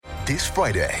This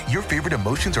Friday, your favorite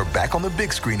emotions are back on the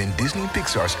big screen in Disney and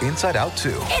Pixar's Inside Out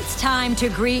 2. It's time to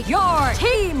greet your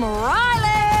Team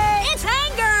Riley. It's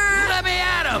anger. Let me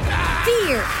at him.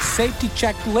 Fear. Safety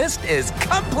checklist is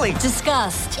complete.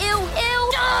 Disgust. Ew.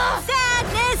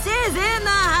 Sadness is in the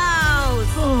house.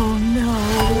 Oh, no.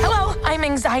 Hello, I'm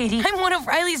anxiety. I'm one of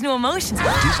Riley's new emotions.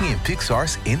 Disney and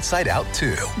Pixar's Inside Out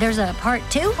 2. There's a part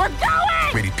 2? We're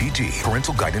going! Rated PG.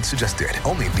 Parental guidance suggested.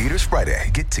 Only in theaters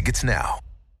Friday. Get tickets now.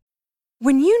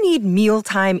 When you need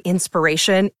mealtime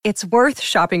inspiration, it's worth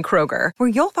shopping Kroger, where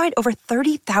you'll find over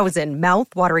 30,000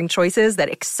 mouth-watering choices that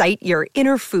excite your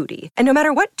inner foodie. And no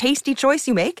matter what tasty choice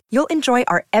you make, you'll enjoy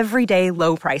our everyday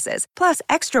low prices, plus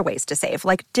extra ways to save,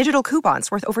 like digital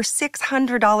coupons worth over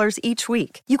 $600 each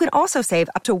week. You can also save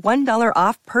up to $1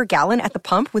 off per gallon at the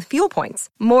pump with fuel points.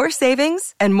 More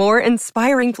savings and more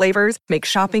inspiring flavors make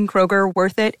shopping Kroger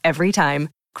worth it every time.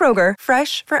 Kroger,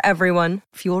 fresh for everyone.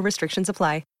 Fuel restrictions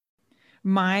apply.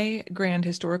 My grand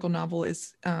historical novel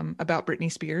is about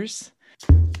Britney Spears.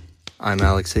 I'm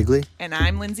Alex Higley. And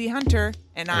I'm Lindsay Hunter.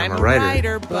 And I'm a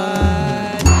writer.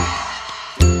 but...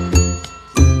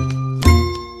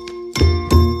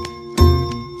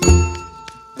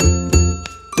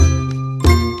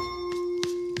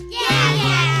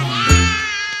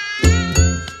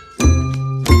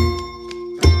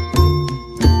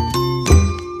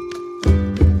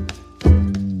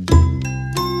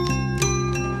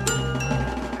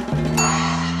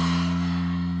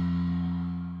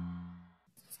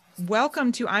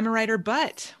 Welcome to I'm a Writer,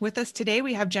 but with us today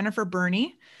we have Jennifer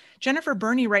Burney. Jennifer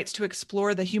Burney writes to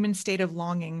explore the human state of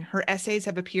longing. Her essays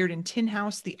have appeared in Tin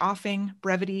House, The Offing,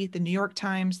 Brevity, The New York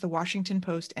Times, The Washington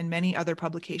Post, and many other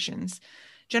publications.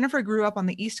 Jennifer grew up on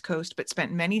the East Coast, but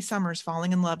spent many summers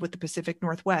falling in love with the Pacific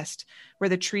Northwest, where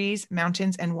the trees,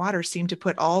 mountains, and water seem to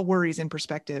put all worries in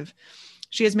perspective.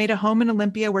 She has made a home in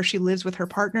Olympia where she lives with her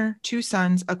partner, 2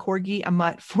 sons, a corgi, a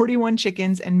mutt, 41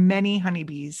 chickens, and many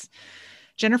honeybees.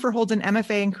 Jennifer holds an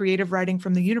MFA in creative writing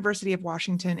from the University of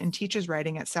Washington and teaches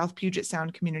writing at South Puget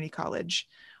Sound Community College.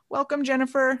 Welcome,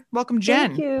 Jennifer. Welcome,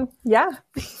 Jen. Thank you. Yeah,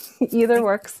 either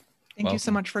works. Thank you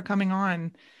so much for coming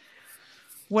on.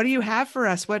 What do you have for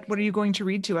us? What are you going to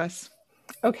read to us?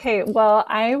 Okay, well,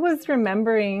 I was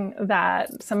remembering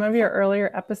that some of your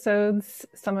earlier episodes,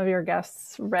 some of your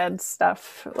guests read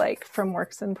stuff like from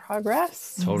works in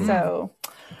progress. Totally. So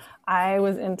I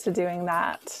was into doing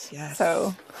that. Yes.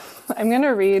 So I'm going to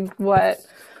read what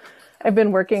I've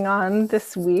been working on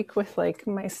this week with like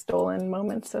my stolen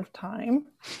moments of time.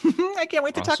 I can't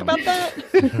wait to talk about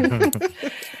that.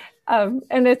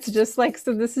 And it's just like,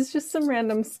 so this is just some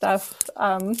random stuff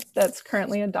that's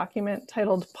currently a document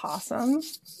titled Possum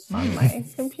on my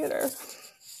computer.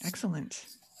 Excellent.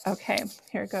 Okay,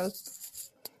 here it goes.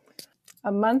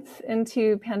 A month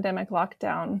into pandemic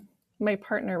lockdown, my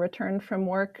partner returned from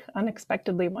work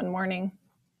unexpectedly one morning.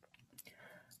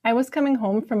 I was coming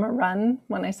home from a run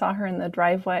when I saw her in the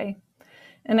driveway,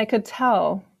 and I could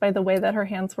tell by the way that her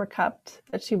hands were cupped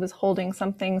that she was holding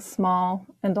something small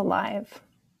and alive.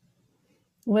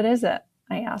 "What is it?"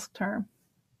 I asked her.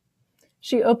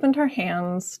 She opened her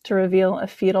hands to reveal a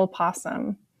fetal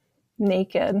possum,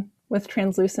 naked, with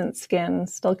translucent skin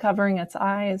still covering its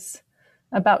eyes,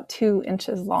 about 2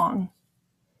 inches long.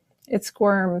 It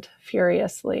squirmed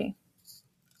furiously.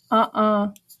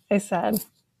 I said.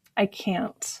 I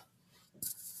can't.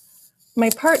 My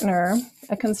partner,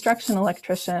 a construction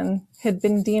electrician, had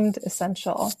been deemed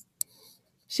essential.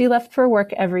 She left for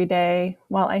work every day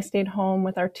while I stayed home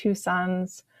with our 2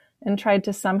 sons and tried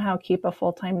to somehow keep a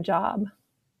full-time job.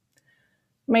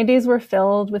 My days were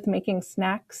filled with making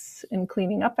snacks and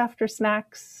cleaning up after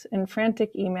snacks and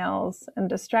frantic emails and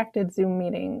distracted Zoom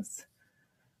meetings.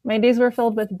 My days were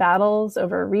filled with battles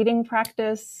over reading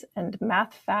practice and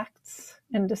math facts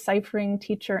and deciphering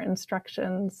teacher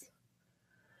instructions.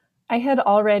 I had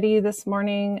already this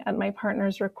morning, at my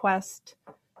partner's request,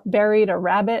 buried a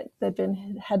rabbit that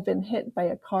had been hit by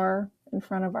a car in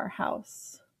front of our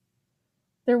house.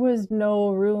 There was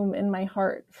no room in my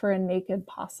heart for a naked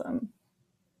possum.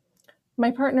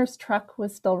 My partner's truck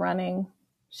was still running.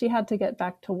 She had to get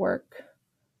back to work.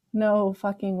 "No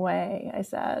fucking way," I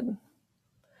said.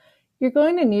 "You're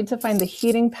going to need to find the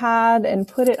heating pad and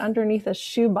put it underneath a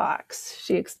shoebox,"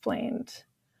 she explained.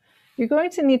 "You're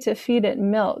going to need to feed it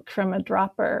milk from a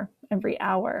dropper every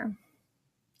hour."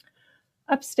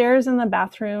 Upstairs in the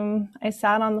bathroom, I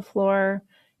sat on the floor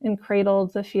and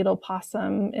cradled the fetal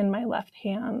possum in my left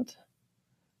hand.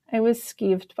 I was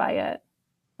skeeved by it,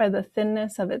 by the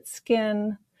thinness of its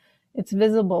skin, its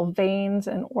visible veins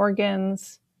and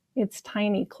organs, its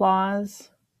tiny claws.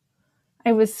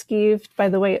 I was skeeved by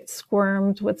the way it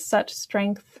squirmed with such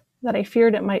strength that I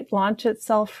feared it might launch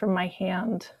itself from my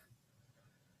hand.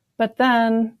 But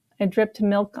then I dripped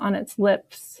milk on its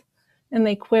lips, and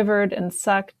they quivered and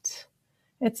sucked.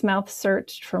 Its mouth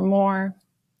searched for more.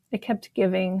 It kept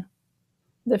giving.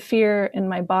 The fear in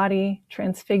my body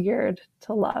transfigured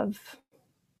to love.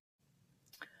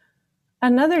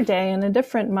 Another day in a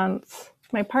different month,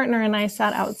 my partner and I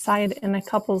sat outside in a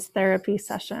couples therapy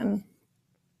session.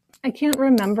 I can't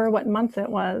remember what month it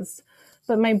was,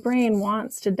 but my brain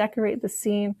wants to decorate the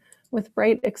scene with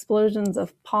bright explosions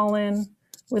of pollen,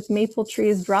 with maple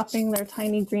trees dropping their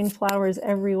tiny green flowers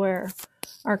everywhere,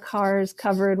 our cars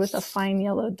covered with a fine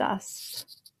yellow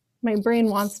dust. My brain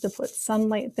wants to put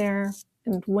sunlight there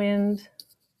and wind.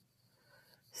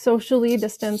 Socially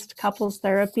distanced couples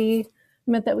therapy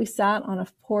meant that we sat on a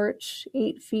porch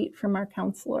 8 feet from our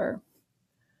counselor.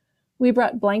 We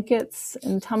brought blankets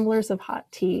and tumblers of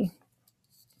hot tea.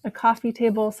 A coffee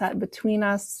table sat between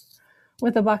us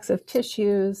with a box of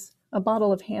tissues, a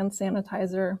bottle of hand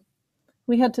sanitizer.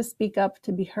 We had to speak up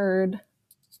to be heard.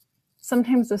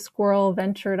 Sometimes a squirrel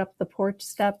ventured up the porch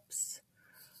steps.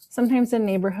 Sometimes a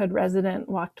neighborhood resident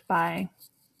walked by.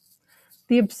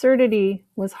 The absurdity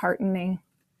was heartening.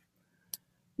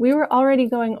 We were already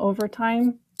going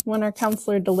overtime when our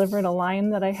counselor delivered a line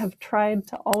that I have tried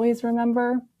to always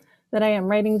remember, that I am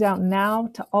writing down now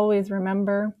to always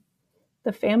remember.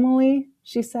 The family,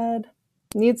 she said,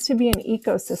 needs to be an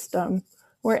ecosystem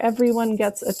where everyone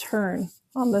gets a turn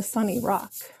on the sunny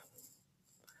rock.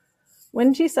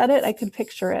 When she said it, I could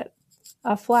picture it,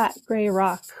 a flat gray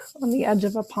rock on the edge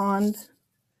of a pond.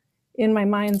 In my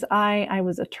mind's eye, I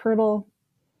was a turtle.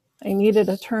 I needed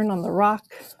a turn on the rock.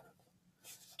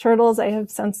 Turtles, I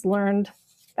have since learned,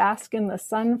 bask in the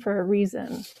sun for a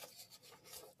reason.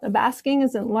 The basking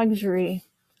isn't luxury.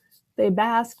 They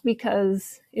bask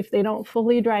because if they don't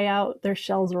fully dry out, their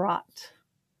shells rot.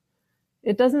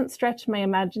 It doesn't stretch my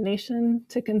imagination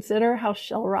to consider how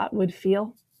shell rot would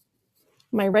feel.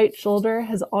 My right shoulder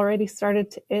has already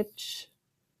started to itch.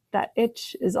 That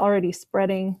itch is already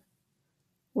spreading.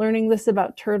 Learning this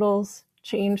about turtles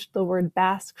changed the word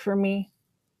bask for me.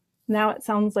 Now it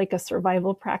sounds like a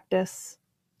survival practice: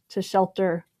 to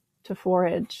shelter, to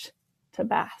forage, to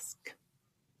bask.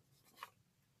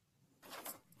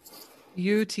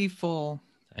 Beautiful.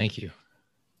 Thank you.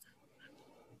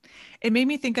 It made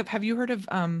me think of, have you heard of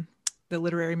the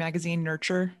literary magazine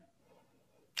Nurture?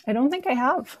 I don't think I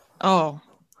have. Oh,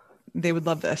 they would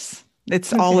love this.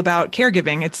 It's all about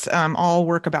caregiving. It's all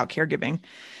work about caregiving.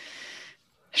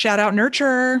 Shout out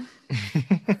Nurture.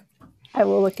 I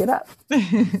will look it up.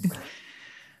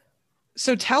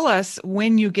 So tell us,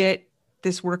 when you get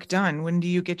this work done, when do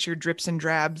you get your drips and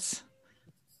drabs?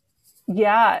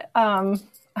 Yeah,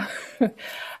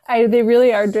 they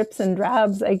really are drips and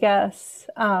drabs, I guess.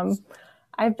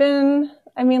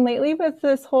 Lately with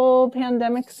this whole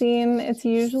pandemic scene, it's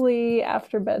usually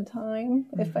after bedtime,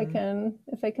 if I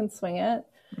can swing it.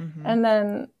 Mm-hmm. And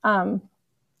then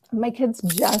my kids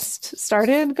just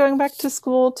started going back to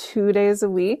school 2 days a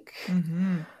week.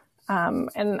 Mm-hmm.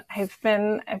 And I've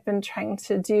been trying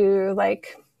to do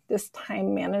like this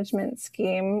time management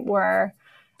scheme where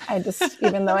I just,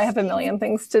 even though I have a million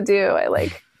things to do, I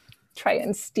like try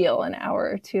and steal an hour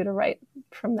or two to write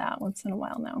from that once in a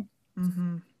while now.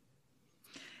 Mm-hmm.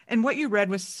 And what you read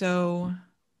was so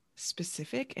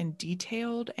specific and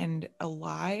detailed and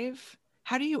alive.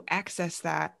 How do you access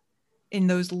that in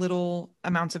those little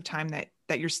amounts of time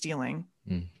that you're stealing?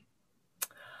 Mm.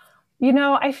 You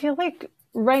know, I feel like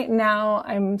right now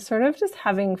I'm sort of just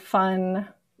having fun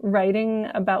writing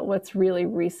about what's really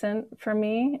recent for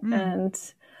me. And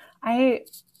I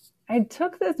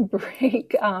took this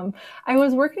break. I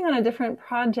was working on a different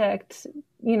project,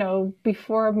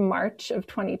 before March of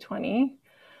 2020.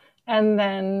 And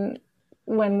then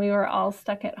when we were all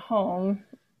stuck at home,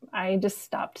 I just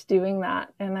stopped doing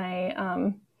that. And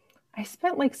I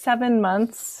spent like 7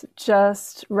 months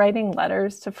just writing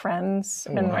letters to friends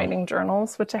and writing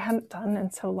journals, which I hadn't done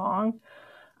in so long.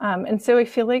 And so I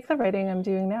feel like the writing I'm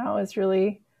doing now is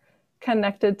really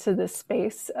connected to this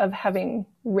space of having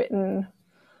written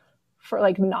for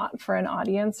like not for an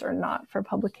audience or not for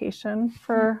publication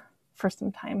for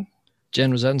some time.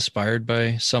 Jen, was that inspired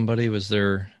by somebody? Was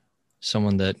there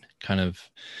someone that kind of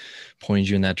pointed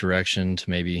you in that direction to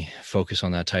maybe focus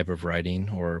on that type of writing,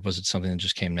 or was it something that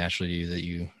just came naturally to you that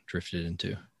you drifted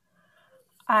into?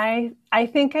 I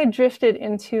think I drifted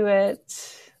into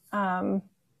it.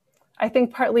 I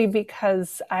think partly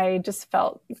because I just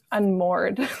felt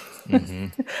unmoored.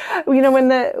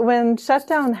 Mm-hmm. When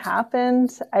shutdown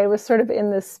happened, I was sort of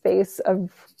in this space of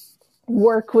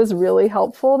work was really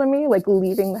helpful to me. Like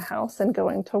leaving the house and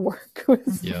going to work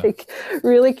was like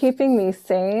really keeping me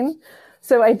sane.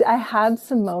 So I had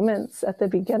some moments at the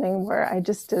beginning where I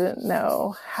just didn't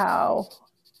know how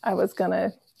I was going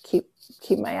to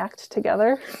keep my act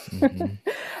together. Mm-hmm.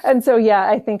 And so, yeah,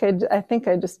 I think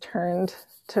I just turned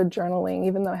to journaling,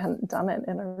 even though I hadn't done it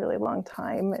in a really long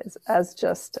time, as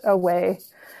just a way.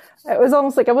 It was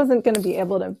almost like I wasn't going to be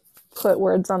able to put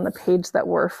words on the page that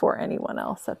were for anyone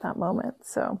else at that moment.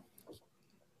 So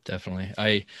definitely.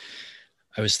 I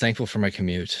was thankful for my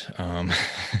commute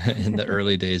in the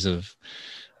early days of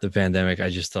the pandemic. I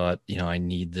just thought, I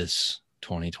need this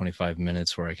 20, 25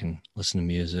 minutes where I can listen to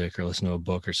music or listen to a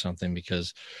book or something,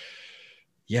 because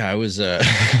I was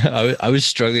I was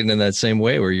struggling in that same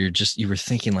way where you were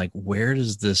thinking like, where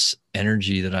does this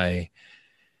energy that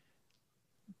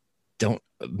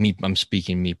I'm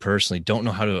speaking me personally, don't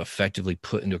know how to effectively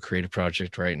put into a creative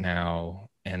project right now,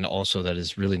 and also that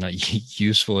is really not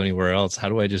useful anywhere else. How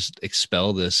do I just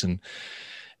expel this? And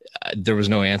there was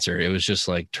no answer. It was just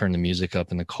like turn the music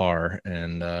up in the car,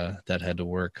 and that had to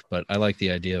work. But I like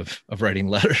the idea of writing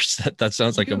letters. That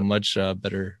sounds like a much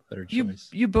better choice.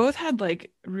 You both had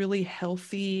like really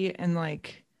healthy and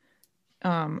like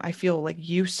I feel like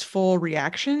useful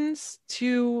reactions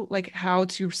to like how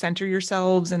to center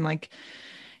yourselves and like,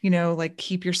 like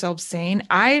keep yourselves sane.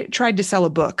 I tried to sell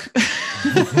a book.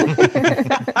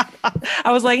 I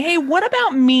was like, hey, what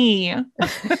about me?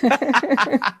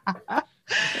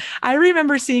 I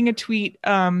remember seeing a tweet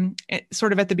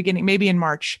sort of at the beginning, maybe in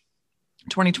March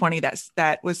 2020,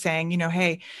 that was saying,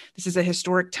 hey, this is a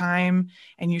historic time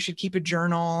and you should keep a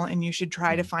journal and you should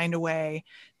try to find a way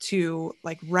to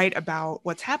like write about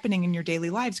what's happening in your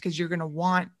daily lives, because you're going to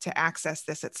want to access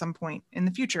this at some point in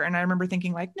the future. And I remember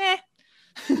thinking like, nah.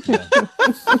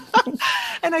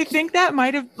 And I think that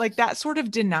might have like that sort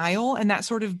of denial and that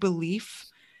sort of belief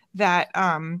that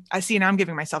I see, and I'm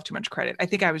giving myself too much credit. I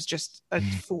think I was just a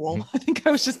fool. I think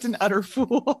I was just an utter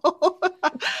fool.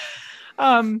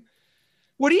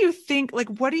 What do you think? Like,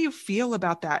 what do you feel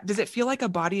about that? Does it feel like a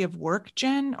body of work,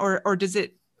 Jen, or does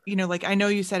it, like I know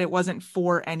you said it wasn't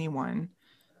for anyone,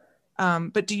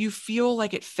 but do you feel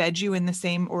like it fed you in the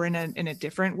same or in a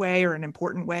different way or an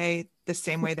important way, the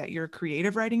same way that your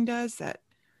creative writing does?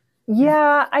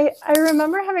 Yeah, I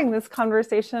remember having this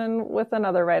conversation with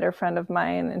another writer friend of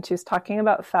mine, and she was talking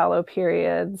about fallow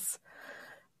periods.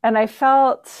 And I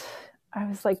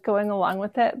was like going along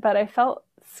with it, but I felt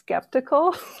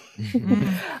skeptical.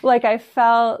 Like I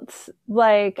felt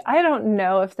like, I don't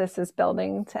know if this is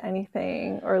building to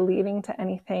anything or leading to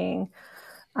anything.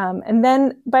 And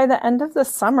then by the end of the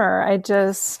summer, I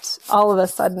just all of a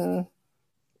sudden,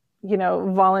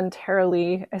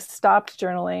 voluntarily, I stopped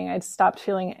journaling. I stopped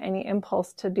feeling any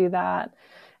impulse to do that.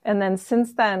 And then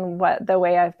since then, the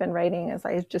way I've been writing is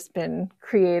I've just been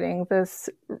creating this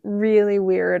really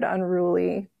weird,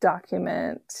 unruly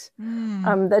document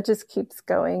that just keeps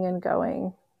going and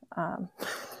going.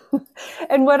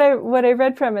 And what I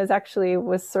read from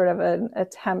was sort of an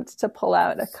attempt to pull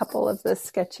out a couple of the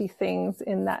sketchy things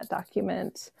in that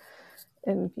document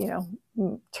and,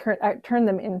 turn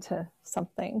them into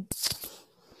something.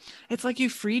 It's like you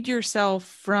freed yourself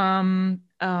from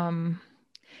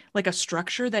like a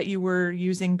structure that you were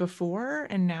using before,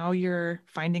 and now you're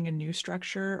finding a new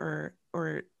structure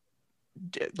or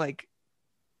like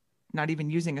not even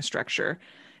using a structure.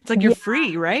 It's like you're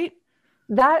free, right?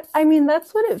 That's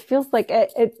what it feels like.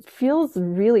 It feels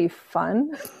really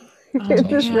fun in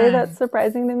this way that's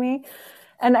surprising to me.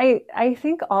 And I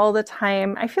think all the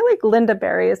time, I feel like Linda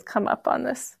Berry has come up on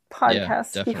this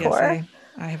podcast before. Yes,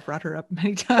 I have brought her up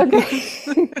many times.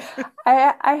 Okay.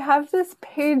 I have this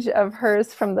page of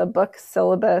hers from the book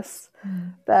syllabus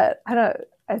that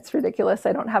it's ridiculous.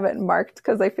 I don't have it marked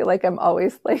because I feel like I'm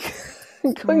always like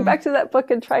going back to that book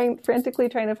and frantically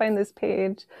trying to find this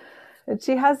page. And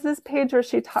she has this page where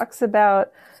she talks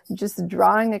about just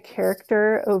drawing a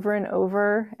character over and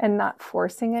over and not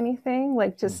forcing anything,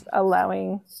 like just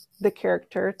allowing the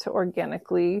character to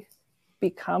organically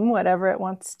become whatever it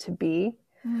wants to be.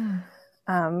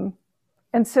 And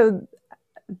so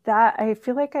that, I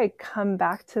feel like I come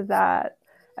back to that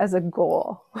as a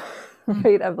goal,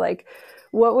 right? Of like,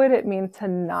 what would it mean to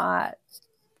not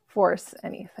force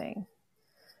anything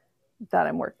that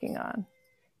I'm working on?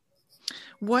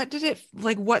 What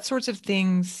sorts of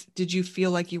things did you feel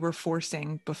like you were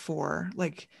forcing before?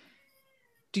 Like,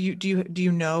 do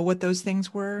you know what those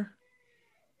things were?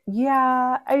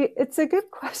 Yeah, it's a good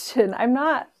question.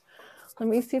 Let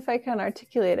me see if I can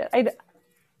articulate it.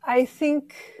 I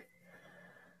think,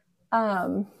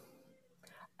 I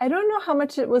don't know how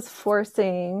much it was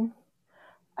forcing,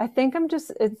 I think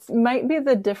it might be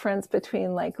the difference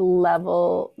between like a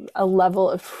level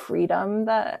of freedom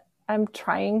that I'm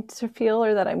trying to feel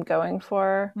or that I'm going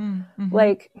for. Mm-hmm.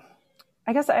 Like,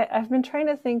 I guess I've been trying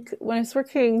to think when I was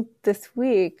working this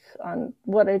week on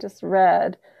what I just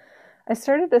read, I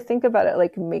started to think about it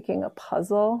like making a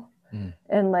puzzle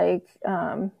and like,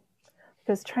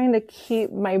 because trying to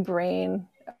keep my brain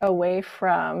away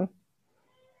from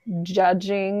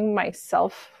judging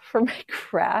myself for my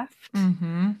craft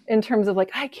in terms of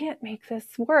like, I can't make this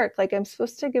work. Like I'm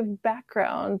supposed to give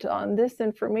background on this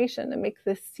information to make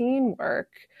this scene work.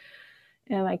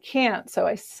 And I can't, so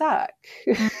I suck.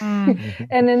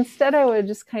 And instead I would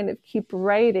just kind of keep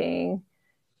writing.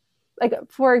 Like,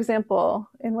 for example,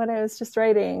 in what I was just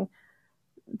writing,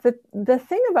 the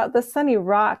thing about the Sunny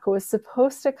Rock was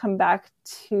supposed to come back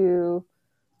to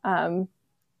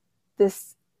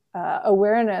this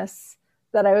awareness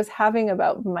that I was having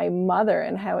about my mother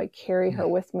and how I carry her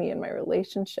with me in my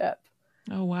relationship.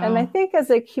 Oh, wow. And I think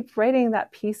as I keep writing,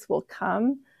 that piece will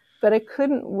come, but I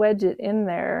couldn't wedge it in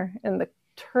there, and the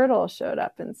turtle showed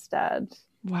up instead.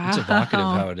 Wow. It's evocative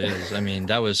how it is. I mean,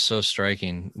 that was so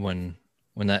striking when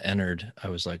that entered. I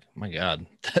was like, oh my God,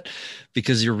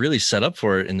 because you're really set up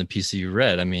for it in the piece that you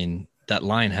read. I mean, that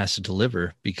line has to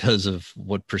deliver because of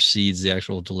what precedes the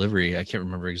actual delivery. I can't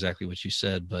remember exactly what you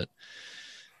said, but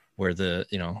where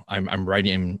I'm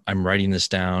writing this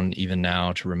down even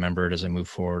now to remember it as I move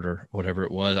forward or whatever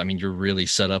it was. I mean, you're really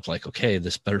set up like, okay,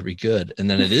 this better be good. And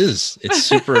then it's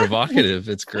super evocative.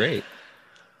 It's great.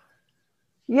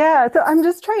 Yeah. So I'm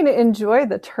just trying to enjoy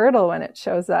the turtle when it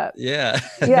shows up. Yeah.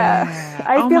 Yeah.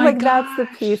 I feel like that's the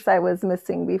piece I was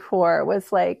missing before,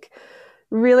 was like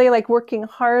really like working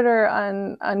harder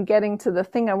on getting to the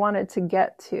thing I wanted to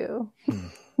get to.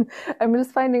 I'm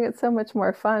just finding it so much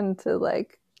more fun to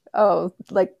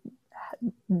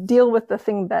deal with the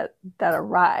thing that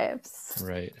arrives.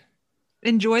 Right.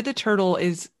 Enjoy the turtle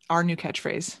is our new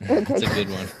catchphrase. It's a good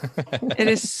one. It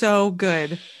is so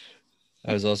good.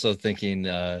 I was also thinking,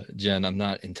 Jen, I'm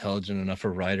not intelligent enough a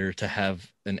writer to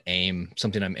have an aim,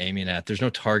 something I'm aiming at. There's no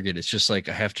target. It's just like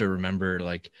I have to remember,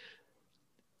 like,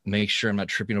 make sure I'm not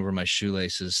tripping over my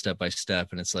shoelaces step by step.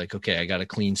 And it's like, okay, I got a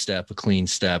clean step.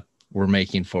 We're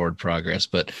making forward progress,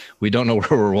 but we don't know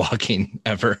where we're walking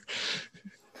ever.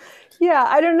 Yeah,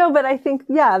 I don't know, but I think,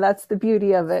 that's the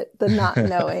beauty of it. The not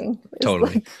knowing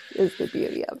Totally is the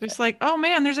beauty of it. It's like, oh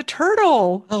man, there's a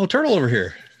turtle. Oh, turtle over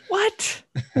here. What?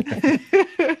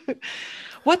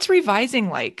 What's revising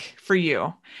like for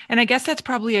you? And I guess that's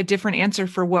probably a different answer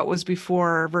for what was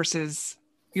before versus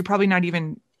you're probably not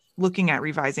even looking at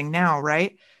revising now,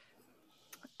 right?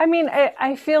 I mean,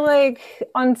 I feel like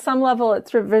on some level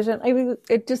it's revision. I mean,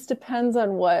 it just depends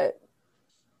on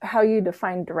how you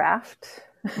define draft.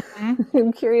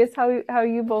 I'm curious how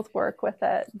you both work with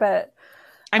it, but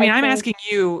I mean, I'm asking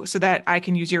you so that I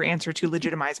can use your answer to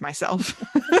legitimize myself.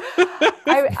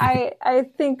 I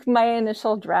think my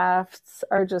initial drafts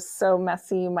are just so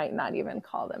messy, you might not even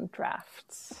call them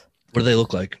drafts. What do they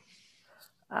look like?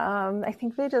 I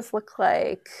think they just look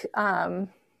like,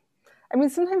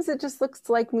 sometimes it just looks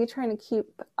like me trying to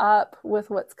keep up with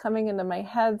what's coming into my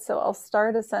head. So I'll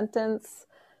start a sentence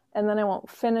and then I won't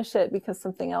finish it because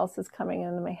something else is coming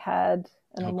into my head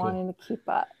and I'm wanting to keep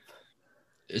up.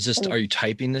 Is this, are you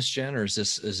typing this, Jen, or is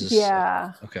this?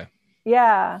 Yeah. Okay.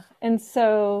 Yeah. And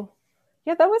so,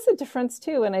 that was a difference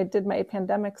too. When I did my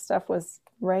pandemic stuff, was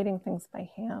writing things by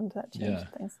hand. That changed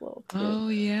things a little too. Oh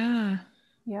yeah.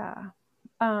 Yeah.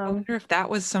 I wonder if that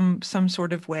was some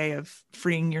sort of way of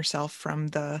freeing yourself from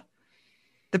the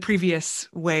previous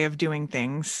way of doing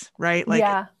things, right?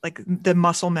 Like the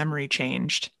muscle memory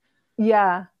changed.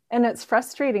 Yeah. And it's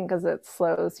frustrating because it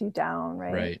slows you down,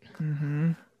 right? Right.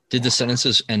 Mm-hmm. Did the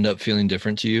sentences end up feeling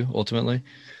different to you ultimately?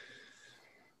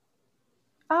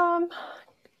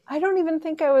 I don't even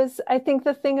think I think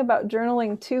the thing about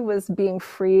journaling too was being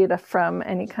freed from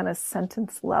any kind of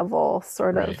sentence level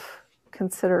sort of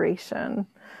consideration,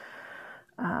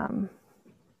 and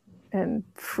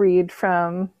freed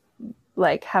from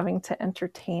like having to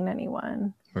entertain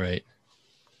anyone. Right.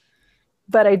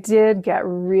 But I did get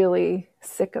really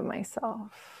sick of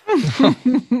myself.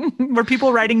 Were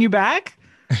people writing you back?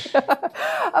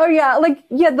 Oh yeah,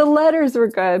 the letters were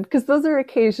good because those are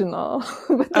occasional.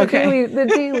 But the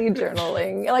daily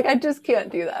journaling, like I just can't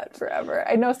do that forever.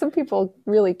 I know some people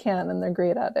really can and they're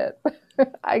great at it.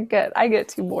 I get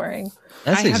too boring.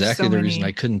 That's exactly the reason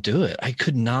I couldn't do it. I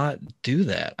could not do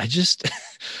that.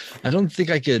 I don't think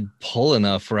I could pull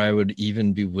enough where I would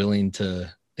even be willing to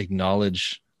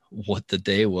acknowledge what the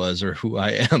day was or who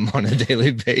I am on a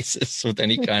daily basis with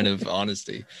any kind of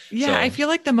honesty. Yeah. So, I feel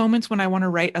like the moments when I want to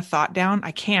write a thought down,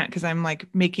 I can't, because I'm like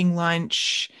making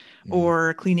lunch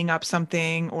or cleaning up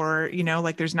something, or, you know,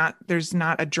 like there's not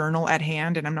a journal at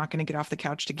hand, and I'm not going to get off the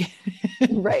couch to get it.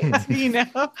 Right. You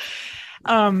know,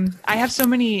 I have so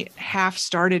many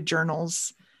half-started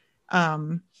journals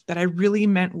that I really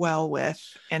meant well with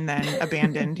and then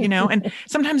abandoned, you know. And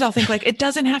sometimes I'll think like, it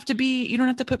doesn't have to be, you don't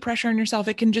have to put pressure on yourself.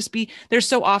 It can just be, there's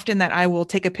so often that I will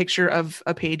take a picture of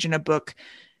a page in a book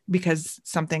because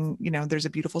something, you know, there's a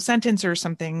beautiful sentence or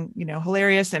something, you know,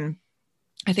 hilarious. And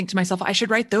I think to myself, I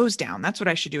should write those down. That's what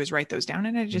I should do, is write those down.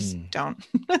 And I just don't.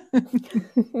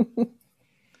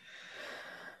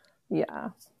 Yeah.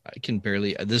 I can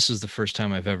barely, this is the first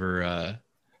time I've ever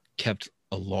kept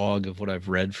a log of what I've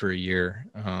read for a year.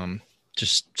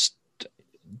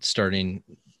 Starting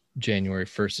January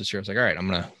 1st this year, I was like, all right, I'm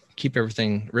going to keep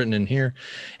everything written in here.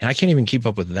 And I can't even keep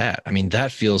up with that. I mean,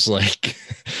 that feels like,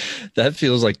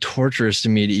 torturous to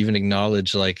me to even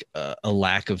acknowledge like a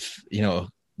lack of, you know,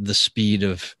 the speed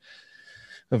of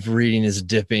reading is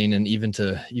dipping, and even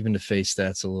to face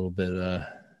that's a little bit,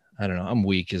 I don't know. I'm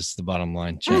weak is the bottom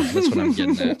line, Jen. That's what I'm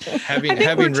getting at.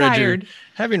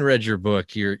 Having read your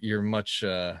book, you're much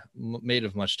made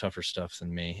of much tougher stuff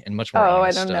than me, and much more. Oh, I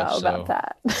honest don't know stuff, about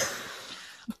that.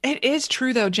 It is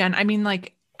true though, Jen. I mean,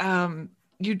 like,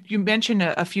 you mentioned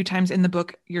a few times in the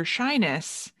book your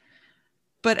shyness,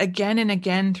 but again and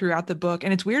again throughout the book,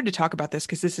 and it's weird to talk about this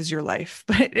because this is your life,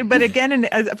 but again, and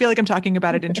I feel like I'm talking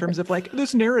about it in terms of like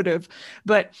this narrative,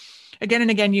 but again and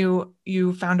again,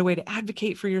 you found a way to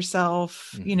advocate for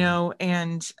yourself, you know,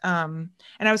 and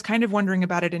I was kind of wondering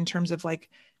about it in terms of like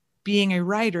being a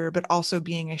writer, but also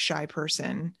being a shy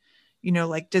person, you know,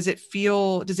 like, does it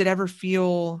ever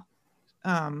feel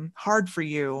hard for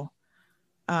you?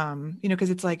 You know,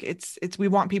 cause it's like, it's, we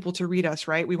want people to read us,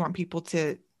 right? We want people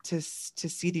to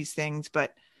see these things,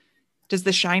 but does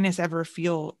the shyness ever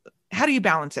feel, how do you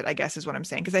balance it, I guess is what I'm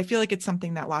saying? Cause I feel like it's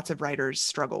something that lots of writers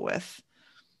struggle with.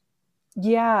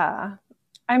 Yeah.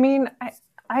 I mean,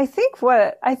 I think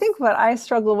what I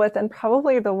struggle with, and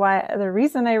probably the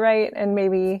reason I write and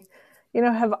maybe, you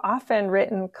know, have often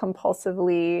written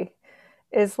compulsively,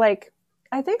 is like,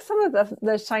 I think some of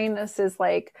the shyness is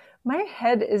like, my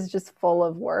head is just full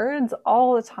of words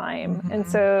all the time. Mm-hmm. And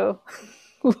so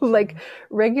like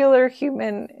regular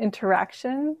human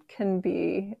interaction can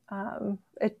be,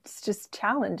 it's just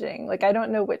challenging. Like, I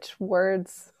don't know which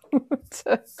words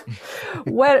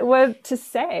what to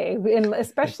say, and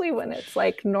especially when it's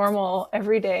like normal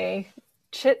everyday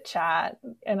chit chat,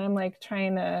 and I'm like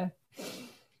trying to,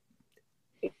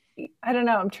 I don't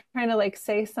know, I'm trying to like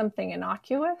say something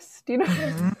innocuous. Do you know?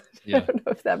 Mm-hmm. Yeah. I don't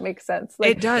know if that makes sense.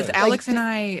 Like, it does. Like, Alex and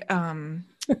I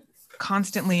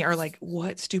constantly are like,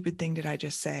 what stupid thing did I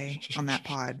just say on that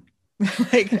pod?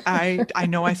 Like, I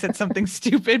know I said something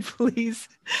stupid, please.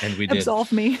 And we did.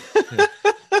 Absolve me.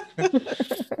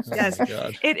 Yes,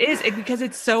 it is, because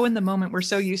it's so in the moment. We're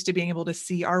so used to being able to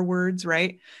see our words,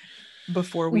 right,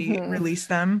 before we release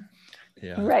them.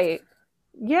 Yeah. Right.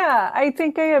 Yeah, I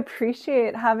think I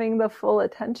appreciate having the full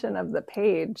attention of the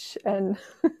page, and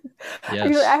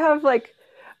yes. I have like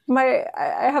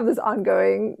I have this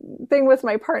ongoing thing with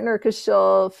my partner, because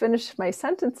she'll finish my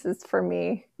sentences for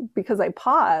me because I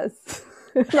pause.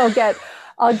 And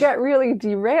I'll get really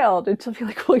derailed, and she'll be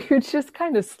like, well, you're just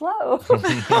kind of slow.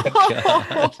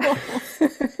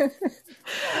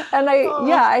 And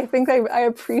I think I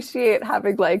appreciate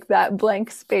having like that blank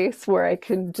space where I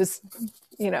can just,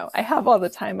 you know, I have all the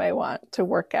time I want to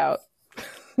work out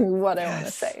what I want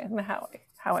to say and how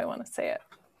I want to say it.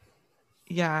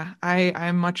 Yeah,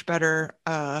 I'm much better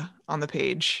on the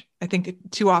page. I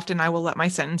think too often I will let my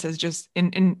sentences just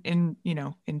in you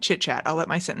know, in chit chat, I'll let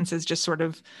my sentences just sort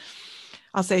of,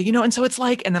 I'll say, you know, and so it's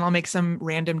like, and then I'll make some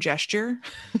random gesture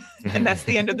and that's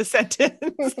the end of the sentence.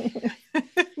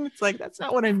 It's like, that's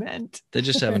not what I meant. They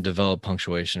just haven't developed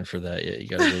punctuation for that yet. You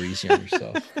got to go easy on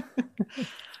yourself.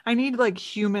 I need like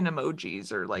human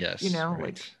emojis, or like, yes, you know, right.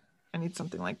 like I need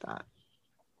something like that.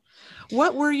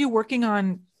 What were you working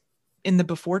on in the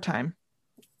before time?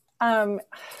 In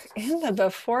the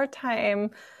before time,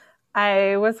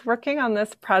 I was working on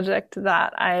this project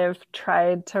that I've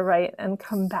tried to write and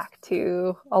come back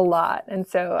to a lot. And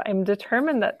so I'm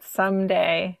determined that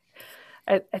someday,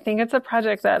 I think it's a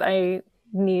project that I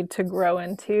need to grow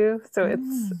into. So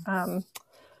it's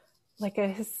like a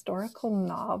historical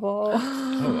novel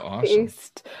awesome.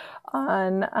 Based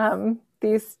on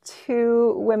these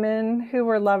two women who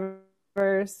were lovers,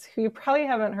 who you probably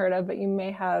haven't heard of, but you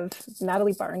may have,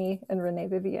 Natalie Barney and Renee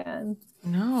Vivienne.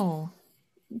 No.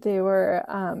 They were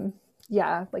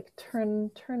like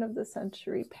turn of the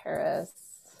century Paris.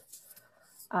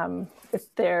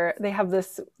 They have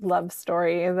this love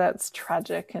story that's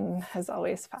tragic and has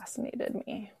always fascinated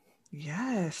me.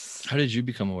 Yes. How did you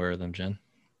become aware of them, Jen?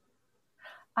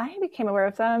 I became aware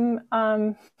of them.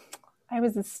 I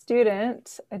was a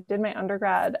student. I did my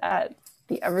undergrad at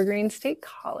the Evergreen State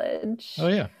College. Oh,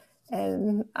 yeah.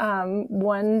 And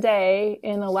one day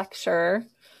in a lecture,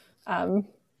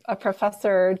 a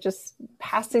professor just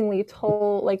passingly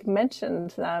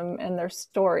mentioned them and their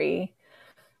story.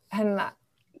 And, I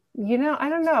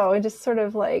don't know, it just sort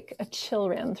of like a chill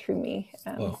ran through me.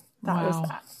 And that was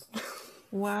that.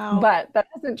 Wow. But that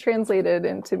hasn't translated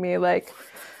into me like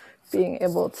being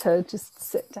able to just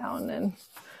sit down and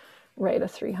write a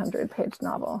 300-page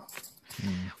novel.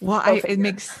 Well,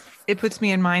 it puts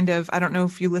me in mind of, I don't know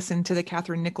if you listened to the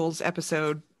Catherine Nichols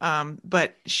episode,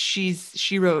 but she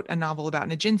wrote a novel about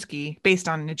Nijinsky, based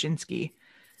on Nijinsky.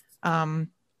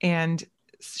 And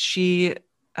she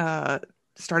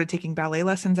started taking ballet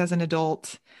lessons as an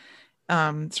adult,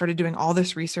 started doing all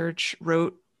this research,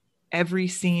 wrote every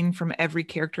scene from every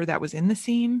character that was in the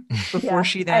scene before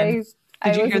she then...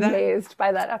 Did you hear that? I was amazed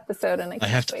by that episode, and I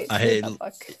can't wait to read that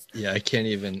book. Yeah, I can't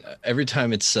even. Every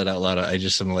time it's said out loud,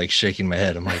 I'm like shaking my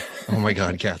head. I'm like, oh my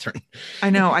God, Catherine.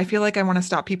 I know. I feel like I want to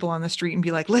stop people on the street and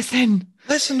be like, listen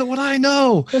to what I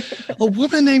know. A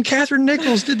woman named Catherine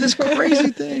Nichols did this crazy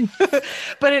thing.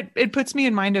 But it puts me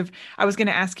in mind of, I was going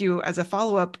to ask you as a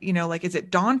follow-up, is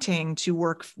it daunting to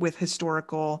work with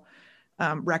historical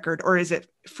record, or is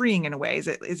it freeing in a way?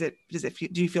 Do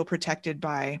you feel protected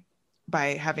by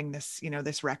having this,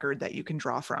 this record that you can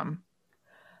draw from?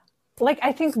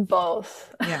 I think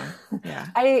both. Yeah.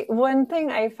 One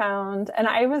thing I found, and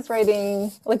I was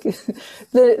writing,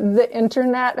 the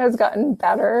internet has gotten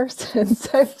better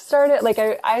since I've started.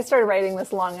 I started writing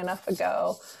this long enough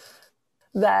ago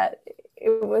that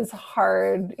it was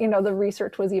hard. The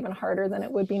research was even harder than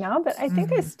it would be now. But I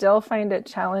think I still find it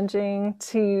challenging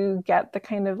to get the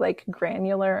kind of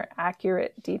granular,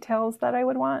 accurate details that I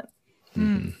would want.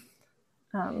 Mm-hmm.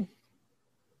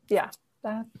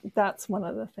 That's one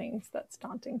of the things that's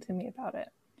daunting to me about it.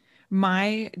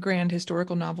 My grand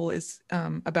historical novel is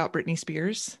about Britney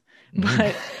Spears,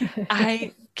 but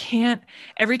I can't,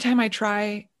 every time I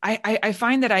try, I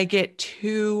find that I get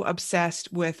too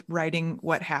obsessed with writing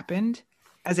what happened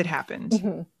as it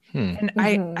happened. And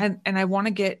I want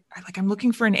to get, I'm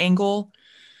looking for an angle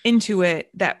into it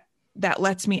that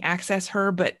lets me access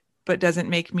her, but doesn't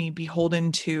make me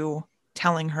beholden to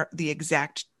telling her the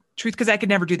exact truth, because I could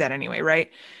never do that anyway,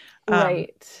 right?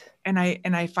 Right. And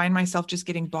I find myself just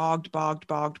getting bogged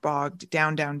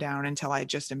down until I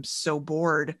just am so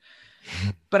bored.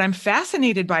 But I'm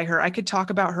fascinated by her. I could talk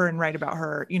about her and write about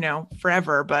her,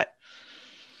 forever. But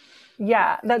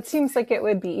yeah, that seems like it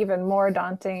would be even more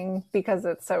daunting because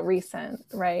it's so recent,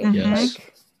 right? Yes.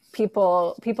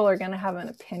 People are going to have an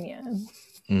opinion.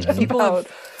 People have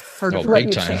heard of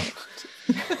big time.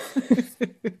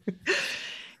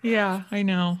 Yeah, I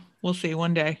know. We'll see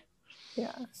one day.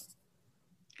 Yeah.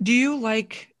 Do you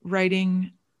like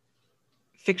writing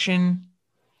fiction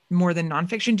more than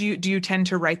nonfiction? Do you tend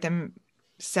to write them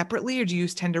separately, or do you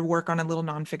tend to work on a little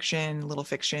nonfiction, little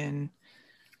fiction?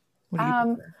 What do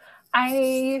you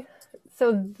prefer?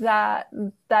 So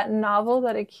that novel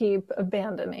that I keep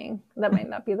abandoning, that might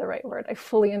not be the right word. I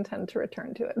fully intend to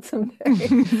return to it someday.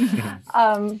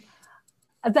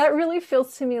 That really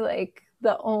feels to me like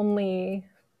the only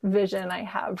vision I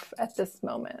have at this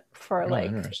moment for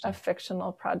a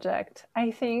fictional project.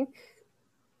 I think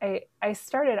I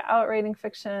started out writing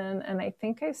fiction, and I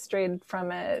think I strayed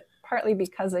from it partly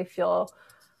because I feel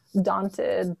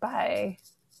daunted by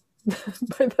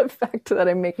the fact that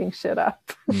I'm making shit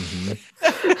up.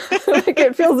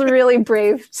 It feels really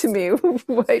brave to me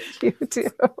what you do.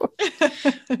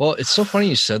 Well, it's so funny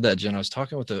you said that, Jen. I was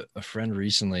talking with a friend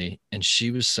recently, and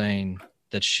she was saying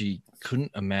that she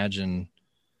couldn't imagine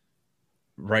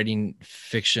writing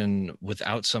fiction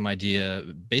without some idea,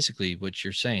 basically what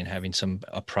you're saying, having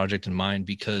a project in mind,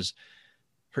 because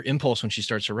her impulse when she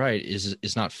starts to write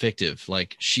is not fictive.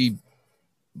 She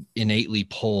innately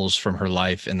pulls from her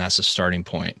life, and that's a starting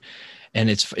point. And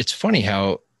it's funny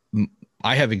how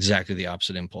I have exactly the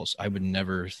opposite impulse. I would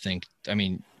never think,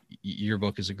 your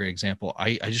book is a great example.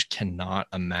 I just cannot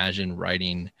imagine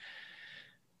writing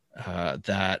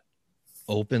that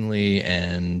openly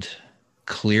and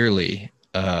clearly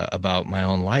about my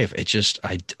own life.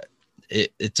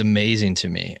 It's amazing to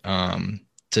me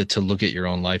to look at your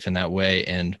own life in that way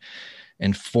and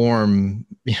form,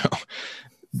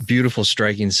 beautiful,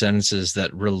 striking sentences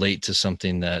that relate to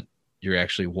something that you're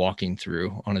actually walking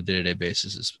through on a day-to-day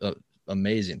basis is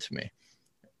amazing to me.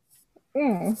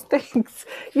 Thanks.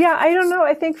 Yeah, I don't know.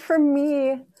 I think for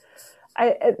me,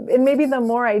 and maybe the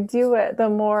more I do it, the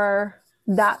more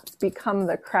that's become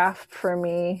the craft for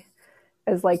me,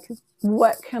 is like,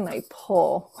 what can I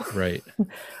pull Right.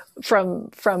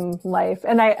 from life?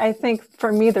 And I think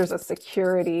for me, there's a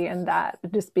security in that,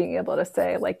 just being able to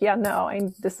say like, yeah,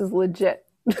 no, this is legit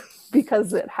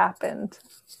because it happened.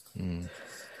 Yeah.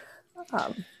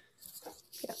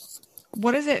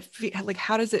 What does it feel like?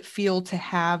 How does it feel to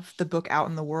have the book out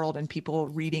in the world and people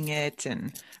reading it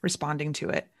and responding to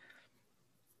it?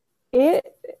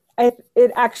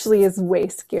 It actually is way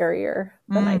scarier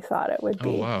than I thought it would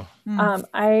be. Oh, wow.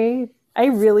 I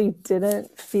really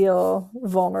didn't feel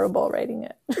vulnerable writing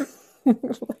it.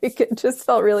 Like, it just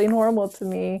felt really normal to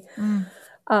me.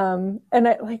 And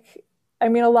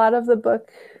a lot of the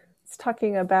book is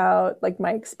talking about like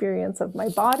my experience of my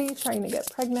body trying to get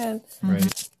pregnant.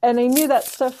 Right. And I knew that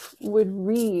stuff would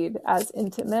read as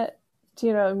intimate. Do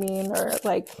you know what I mean? Or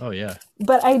like, Oh, yeah.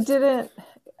 but I didn't,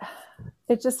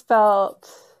 it felt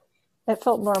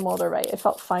normal to write. It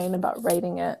felt fine about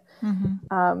writing it.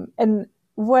 And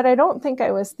what I don't think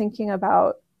I was thinking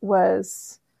about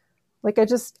was like,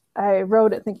 I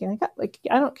wrote it thinking like,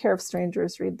 I don't care if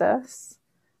strangers read this.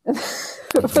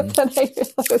 But then I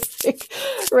was like,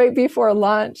 right before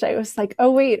launch, I was like,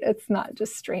 oh wait, it's not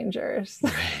just strangers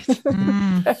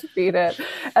that read it.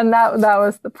 And that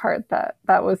was the part that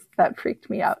freaked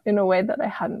me out in a way that I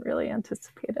hadn't really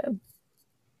anticipated.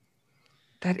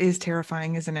 That is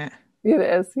terrifying, isn't it? It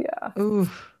is, yeah. Ooh.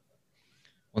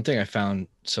 One thing I found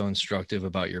so instructive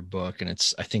about your book, and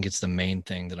I think it's the main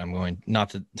thing that I'm going,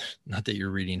 not that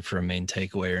you're reading for a main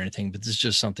takeaway or anything, but this is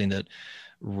just something that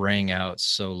rang out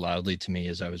so loudly to me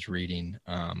as I was reading,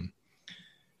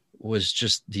 was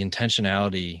just the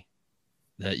intentionality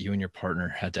that you and your partner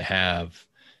had to have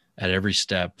at every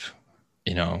step,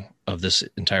 of this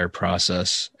entire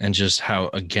process, and just how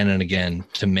again and again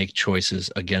to make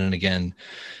choices again and again,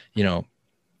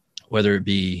 whether it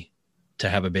be to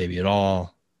have a baby at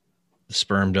all, the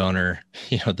sperm donor,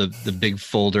 the big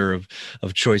folder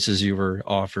of choices you were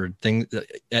offered, things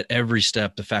at every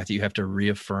step. The fact that you have to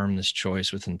reaffirm this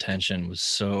choice with intention was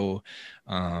so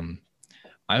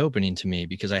eye-opening to me,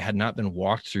 because I had not been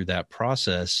walked through that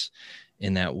process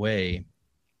in that way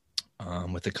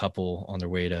with a couple on their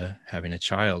way to having a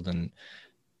child. And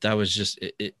that was just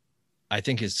it. I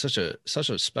think it's such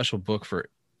a special book for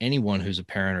anyone who's a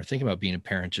parent or thinking about being a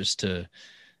parent, just to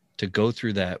go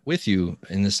through that with you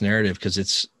in this narrative, because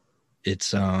it's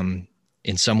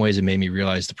in some ways it made me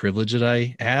realize the privilege that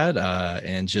I had,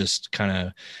 and just kind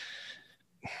of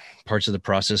parts of the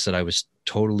process that I was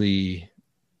totally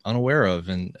unaware of.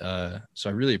 And so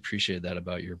I really appreciated that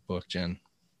about your book, Jen.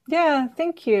 Yeah,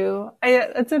 thank you.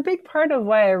 It's a big part of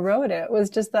why I wrote it, was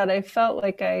just that I felt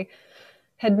like I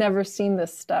had never seen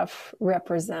this stuff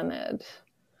represented.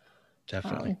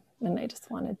 Definitely. And I just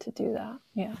wanted to do that.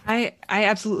 Yeah. I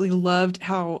absolutely loved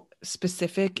how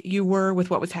specific you were with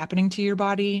what was happening to your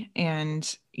body. And,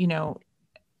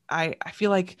 I feel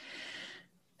like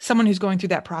someone who's going through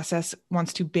that process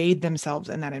wants to bathe themselves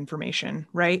in that information,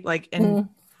 right? Like, and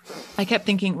I kept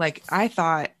thinking, like, I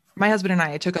thought my husband and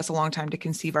I, it took us a long time to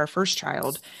conceive our first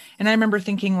child. And I remember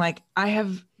thinking, like, I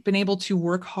have been able to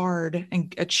work hard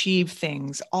and achieve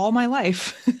things all my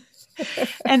life.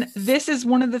 And this is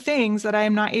one of the things that I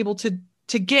am not able to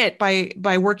get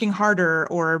by working harder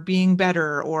or being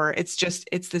better, or it's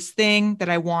this thing that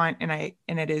I want. And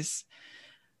it is,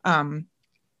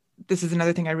 this is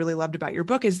another thing I really loved about your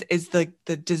book is the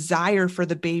desire for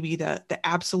the baby, the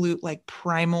absolute like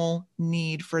primal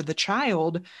need for the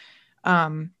child,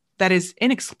 that is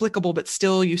inexplicable, but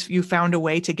still you found a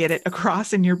way to get it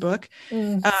across in your book,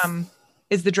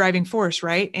 is the driving force.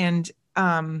 Right. And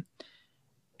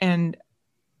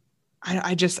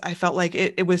I felt like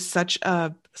it was such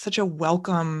a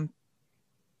welcome,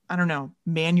 I don't know,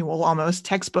 manual, almost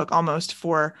textbook almost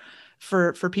for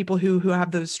people who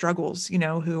have those struggles,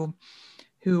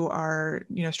 who are,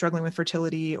 struggling with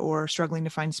fertility or struggling to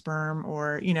find sperm,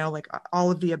 or, like all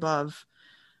of the above.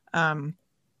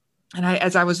 And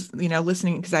as I was,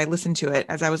 listening, because I listened to it,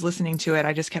 as I was listening to it,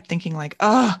 I just kept thinking like,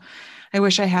 oh, I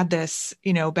wish I had this,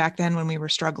 back then when we were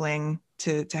struggling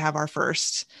to have our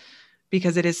first,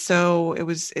 because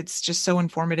it's just so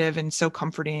informative and so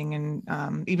comforting.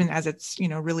 And even as it's,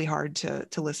 really hard to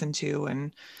listen to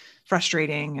and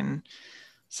frustrating. And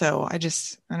so I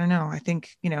don't know. I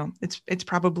think, it's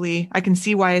probably, I can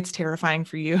see why it's terrifying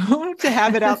for you to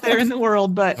have it out there in the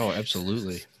world, but oh,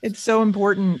 absolutely. It's so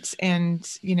important and,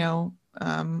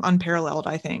 unparalleled,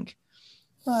 I think.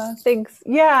 Thanks.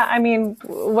 Yeah, I mean,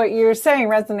 what you're saying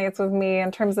resonates with me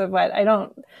in terms of what I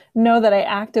don't know that I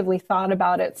actively thought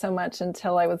about it so much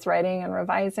until I was writing and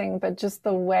revising, but just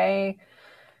the way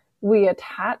we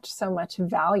attach so much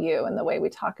value in the way we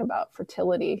talk about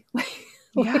fertility.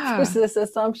 There's this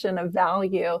assumption of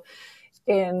value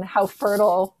in how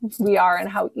fertile we are and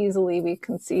how easily we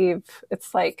conceive.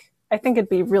 It's like, I think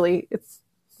it's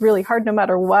really hard no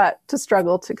matter what to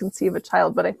struggle to conceive a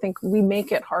child, but I think we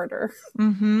make it harder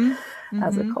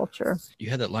as a culture. You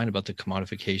had that line about the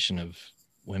commodification of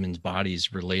women's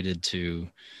bodies related to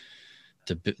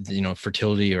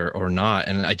fertility or not.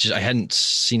 And I hadn't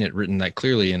seen it written that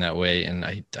clearly in that way. And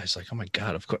I was like, oh my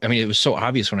God, of course. I mean, it was so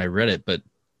obvious when I read it, but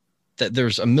that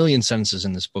there's a million sentences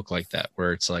in this book like that,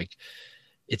 where it's like,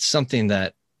 it's something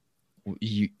that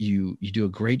you do a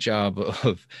great job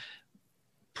of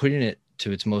putting it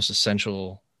to its most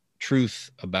essential truth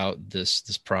about this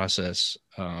process.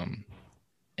 And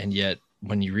yet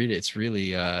when you read it, it's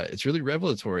really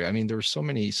revelatory. I mean, there were so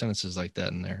many sentences like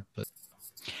that in there,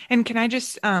 And can I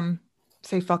just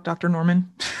say, fuck Dr.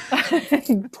 Norman?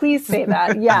 Please say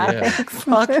that. Yeah.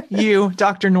 Fuck you,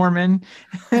 Dr. Norman,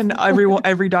 and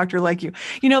every doctor like you.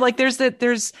 Like there's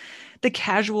the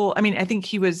casual. I mean, I think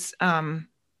he was,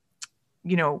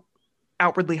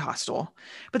 outwardly hostile,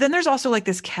 but then there's also like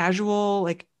this casual,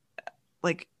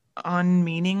 like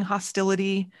unmeaning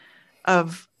hostility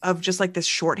of just like this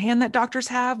shorthand that doctors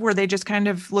have, where they just kind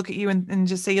of look at you and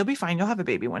just say, you'll be fine. You'll have a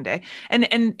baby one day.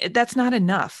 And that's not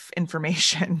enough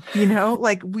information,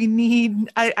 like we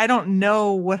need, I don't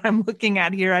know what I'm looking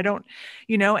at here. I don't,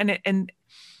 and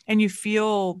you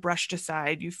feel brushed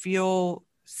aside, you feel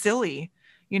silly,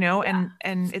 and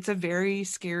it's a very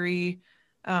scary,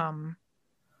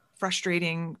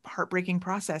 frustrating, heartbreaking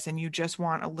process. And you just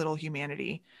want a little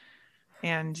humanity,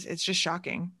 and it's just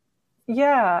shocking.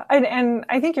 Yeah. And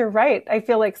I think you're right. I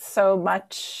feel like so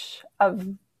much of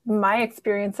my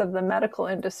experience of the medical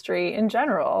industry in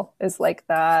general is like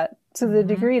that, to the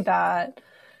degree that,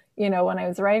 when I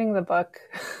was writing the book,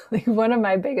 like one of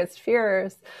my biggest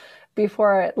fears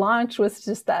before it launched was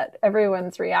just that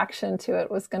everyone's reaction to it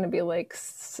was going to be like,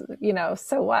 so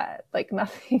what? Like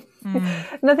nothing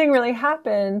really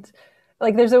happened.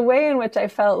 Like there's a way in which I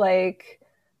felt like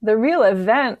the real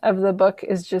event of the book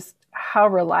is just how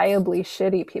reliably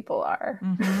shitty people are.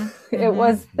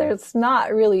 There's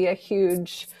not really a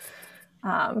huge,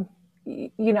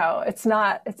 it's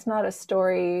not a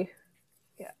story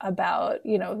about,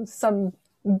 some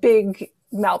big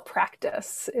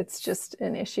malpractice. It's just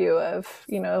an issue of,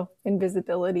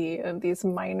 invisibility of these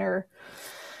minor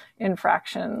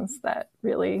infractions that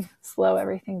really slow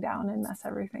everything down and mess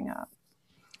everything up.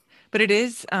 But it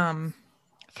is,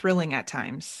 thrilling at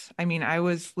times. I mean, I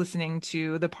was listening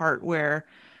to the part where,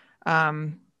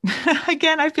 again,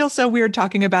 I feel so weird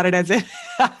talking about it as if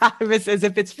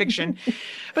it's fiction,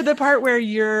 but the part where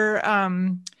you're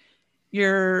on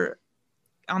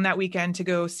that weekend to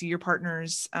go see your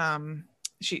partner's,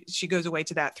 she goes away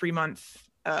to that 3-month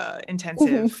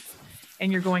intensive,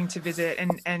 and you're going to visit,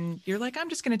 and you're like, I'm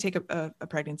just going to take a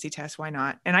pregnancy test. Why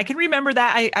not? And I can remember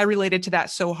that. I related to that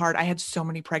so hard. I had so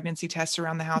many pregnancy tests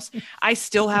around the house. I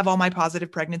still have all my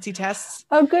positive pregnancy tests.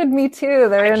 Oh, good. Me too.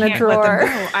 They're in a drawer.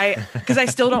 Because I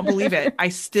still don't believe it.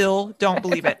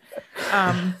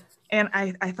 And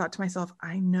I thought to myself,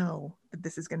 I know that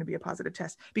this is going to be a positive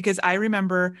test, because I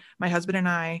remember my husband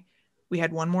and we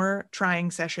had one more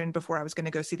trying session before I was going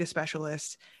to go see the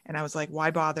specialist. And I was like, why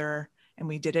bother? And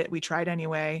we did it. We tried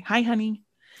anyway. Hi, honey.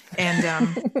 And,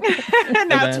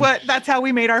 and that's how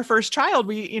we made our first child.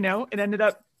 We ended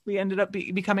up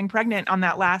becoming pregnant on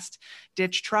that last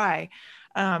ditch try.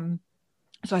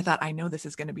 So I thought, I know this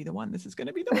is going to be the one. This is going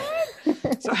to be the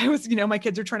one. So I was, my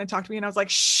kids are trying to talk to me, and I was like,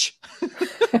 shh,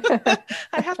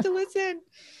 I have to listen.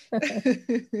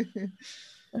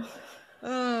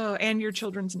 Oh, and your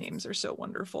children's names are so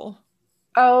wonderful.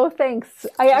 Oh, thanks.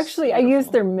 I use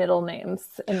their middle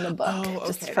names in the book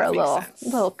just for a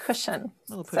little cushion.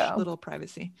 Little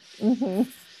privacy.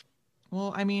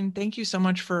 Well, I mean, thank you so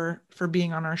much for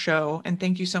being on our show. And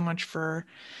thank you so much for,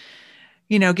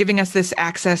 giving us this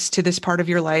access to this part of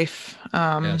your life.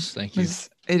 Yes, thank you.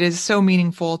 It is so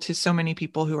meaningful to so many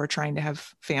people who are trying to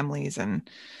have families. And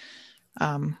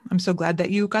I'm so glad that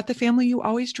you got the family you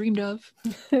always dreamed of.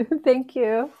 Thank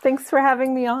you. Thanks for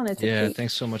having me on.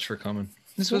 Thanks so much for coming.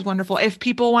 This was wonderful. If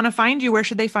people want to find you, where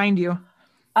should they find you?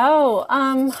 Oh,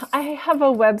 I have a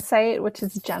website, which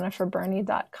is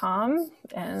jenniferburney.com,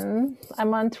 and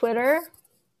I'm on Twitter,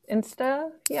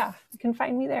 Insta. Yeah, you can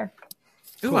find me there.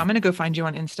 Ooh, cool. I'm going to go find you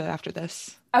on Insta after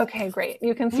this. Okay, great.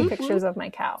 You can see pictures of my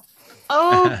cow.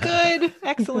 Oh, good.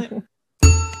 Excellent.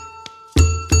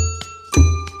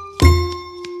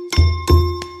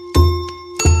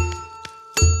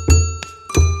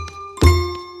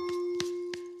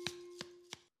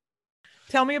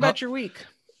 Tell me about your week.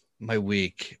 My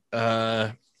week.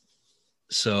 So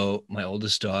my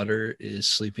oldest daughter is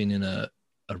sleeping in a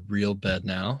real bed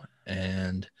now,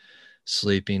 and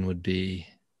sleeping would be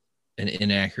an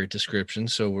inaccurate description.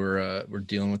 So we're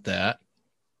dealing with that,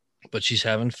 but she's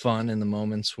having fun in the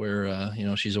moments where,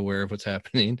 she's aware of what's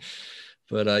happening.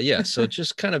 But yeah, so it's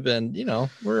just kind of been,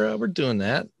 we're doing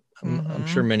that. I'm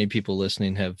sure many people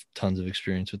listening have tons of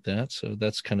experience with that. So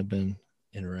that's kind of been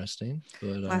interesting.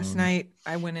 But last night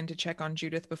I went in to check on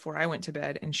Judith before I went to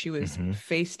bed, and she was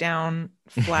face down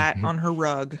flat on her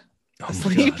rug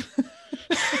asleep.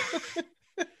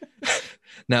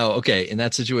 Now, okay, in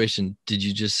that situation, did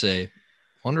you just say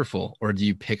wonderful, or do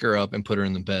you pick her up and put her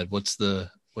in the bed?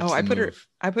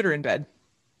 I put her in bed.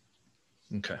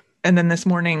 Okay. And then this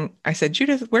morning I said,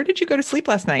 Judith, where did you go to sleep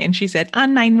last night? And she said,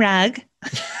 on my rug.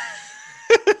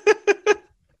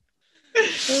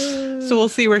 So we'll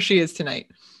see where she is tonight.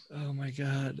 Oh my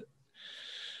God.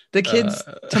 The kids,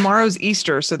 tomorrow's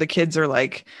Easter. So the kids are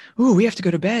like, ooh, we have to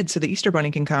go to bed so the Easter bunny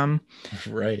can come.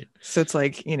 Right. So it's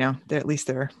like, at least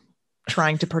they're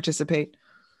trying to participate.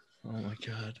 Oh my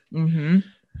God. Mm-hmm.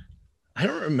 I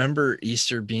don't remember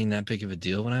Easter being that big of a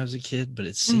deal when I was a kid, but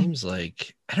it seems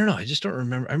like, I don't know. I just don't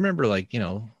remember. I remember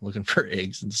looking for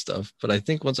eggs and stuff, but I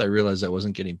think once I realized I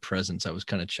wasn't getting presents, I was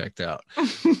kind of checked out. All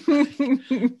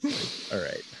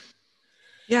right.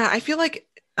 Yeah. I feel like,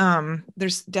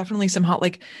 there's definitely some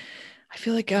I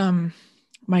feel like,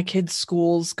 my kids'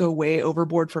 schools go way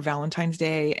overboard for Valentine's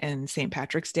Day and St.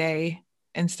 Patrick's Day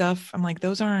and stuff. I'm like,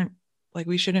 those aren't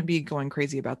we shouldn't be going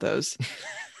crazy about those.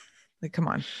 Come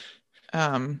on.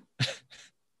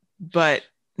 But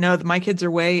no, my kids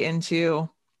are way into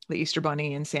the Easter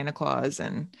Bunny and Santa Claus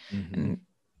and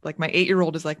my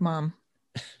 8-year-old is like, Mom,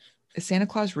 is Santa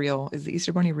Claus real? Is the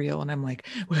Easter Bunny real? And I'm like,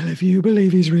 well, if you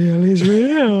believe he's real, he's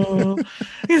real.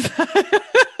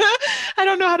 I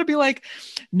don't know how to be like,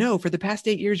 no, for the past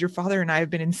 8 years, your father and I have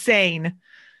been insane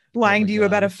lying to you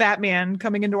about a fat man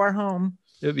coming into our home.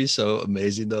 It would be so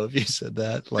amazing though if you said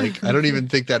that. I don't even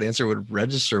think that answer would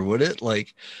register, would it?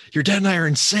 Your dad and I are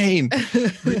insane.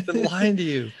 We've been lying to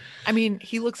you. I mean,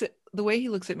 the way he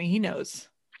looks at me, he knows.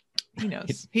 He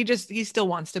knows. He still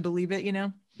wants to believe it,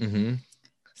 Mm-hmm.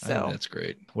 So that's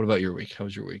great. What about your week? How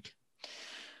was your week?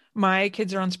 My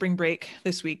kids are on spring break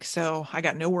this week, so I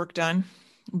got no work done,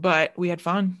 but we had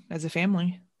fun as a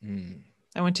family.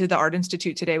 I went to the Art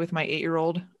Institute today with my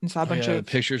 8-year-old and saw a bunch of the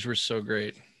pictures were so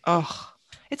great. Oh,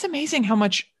 it's amazing how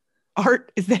much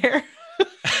art is there.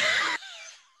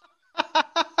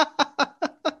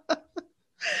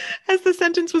 As the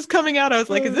sentence was coming out, I was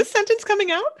like, is this sentence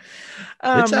coming out?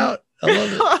 It's out. I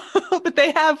love it. But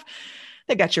they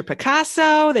got your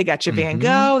Picasso, they got your Van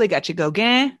Gogh, they got your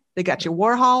Gauguin, they got your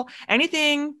Warhol,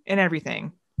 anything and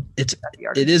everything.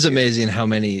 It is amazing how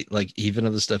many, even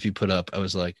of the stuff you put up, I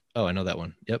was like, oh, I know that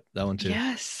one. Yep. That one too.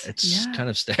 Yes. It's kind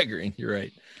of staggering. You're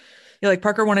right. Yeah,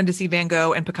 Parker wanted to see Van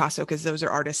Gogh and Picasso because those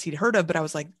are artists he'd heard of, but I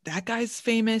was like, that guy's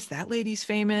famous, that lady's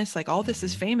famous, all this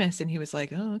is famous, and he was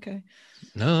like, oh, okay.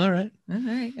 No, all right. I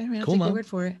mean, I'll cool, take Mom. your word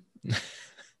for it.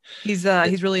 He's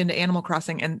really into Animal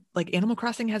Crossing, and Animal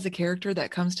Crossing has a character that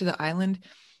comes to the island,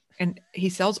 and he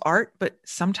sells art, but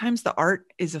sometimes the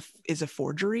art is a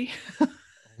forgery. Oh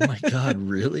my God,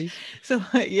 really? So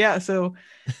yeah,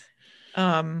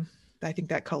 I think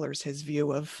that colors his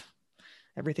view of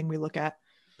everything we look at.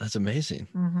 That's amazing.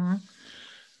 Mm-hmm.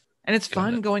 And it's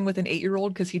fun going with an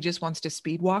 8-year-old because he just wants to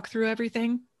speed walk through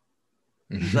everything.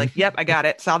 He's like, yep, I got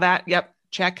it. Saw that. Yep.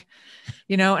 Check.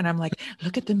 And I'm like,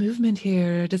 look at the movement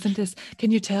here.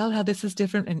 Can you tell how this is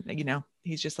different? And,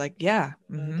 he's just like, yeah.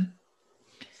 Mm-hmm.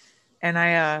 And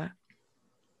I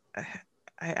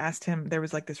asked him, there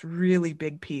was this really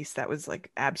big piece that was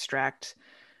abstract,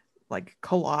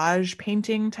 collage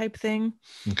painting type thing.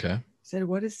 Okay. I said,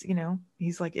 what is,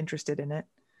 he's interested in it.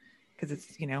 Because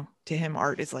it's, to him,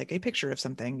 art is a picture of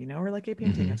something, or a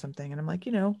painting of something. And I'm like,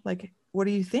 what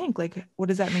do you think? What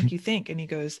does that make you think? And he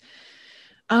goes,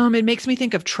 it makes me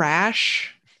think of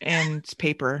trash and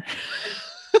paper.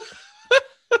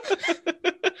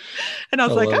 And I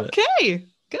was like, okay,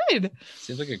 good.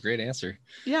 Seems like a great answer.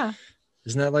 Yeah.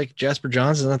 Isn't that like Jasper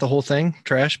Johns? Isn't that the whole thing?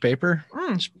 Trash, paper?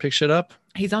 Just pick shit up.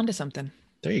 He's onto something.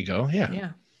 There you go.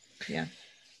 Yeah. Yeah.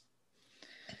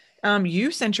 Yeah.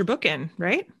 You sent your book in,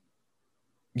 right?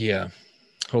 Yeah.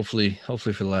 Hopefully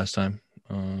for the last time.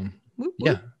 Whoop, whoop.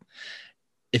 Yeah.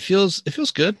 It feels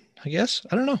good, I guess.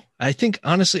 I don't know. I think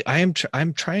honestly, I'm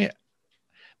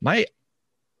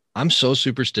so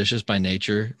superstitious by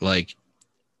nature.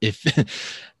 If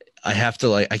I have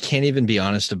to I can't even be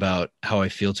honest about how I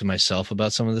feel to myself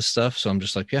about some of this stuff. So I'm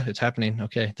just like, yeah, it's happening.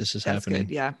 Okay. This is That's happening.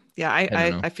 good. Yeah. Yeah.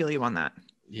 I feel you on that.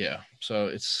 Yeah. So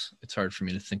it's hard for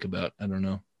me to think about. I don't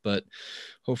know, but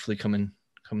hopefully coming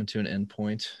to an end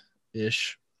point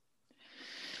ish.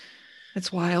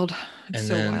 It's wild. It's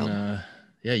so wild.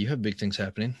 Yeah, you have big things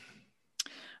happening.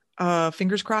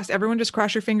 Fingers crossed. Everyone just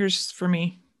cross your fingers for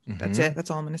me. That's it.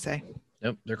 That's all I'm going to say.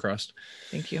 Yep, they're crossed.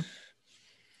 Thank you.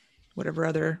 Whatever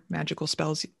other magical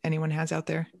spells anyone has out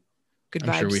there. Good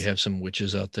vibes. I'm sure we have some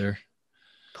witches out there.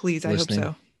 Please, listening. I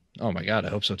hope so. Oh my God, I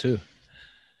hope so too.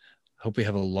 I hope we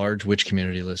have a large witch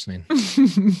community listening.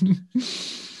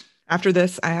 After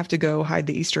this, I have to go hide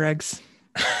the Easter eggs.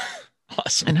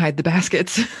 Awesome. And hide the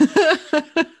baskets.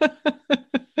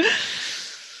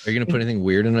 Are you going to put anything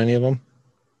weird in any of them?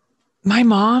 My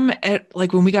mom,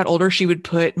 when we got older, she would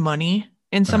put money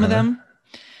in some of them.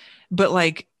 But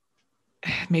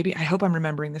maybe, I hope I'm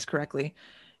remembering this correctly.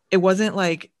 It wasn't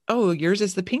like, oh, yours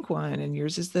is the pink one and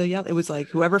yours is the yellow. It was like,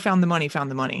 whoever found the money found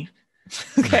the money.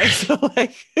 Okay. So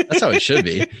that's how it should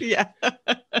be. Yeah.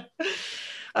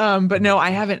 But no, I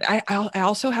haven't. I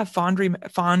also have fond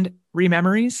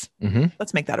memories.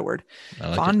 Let's make that a word.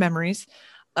 Fond memories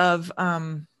of,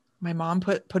 my mom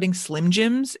putting Slim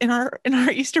Jims in our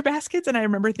Easter baskets. And I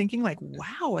remember thinking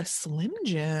wow, a Slim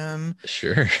Jim.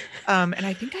 Sure. And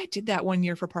I think I did that one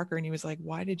year for Parker and he was like,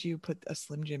 why did you put a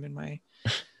Slim Jim in my,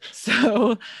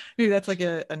 so maybe that's like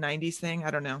a 90s thing. I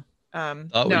don't know.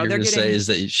 What you're going to say is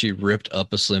that she ripped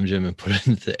up a Slim Jim and put it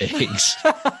into the eggs.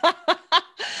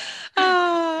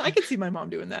 I could see my mom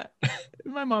doing that.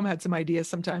 My mom had some ideas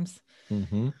sometimes.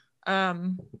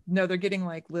 No, they're getting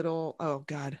little, oh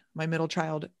God, my middle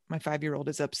child, my 5-year-old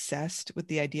is obsessed with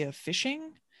the idea of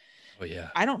fishing. Oh yeah.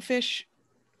 I don't fish.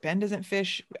 Ben doesn't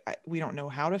fish. We don't know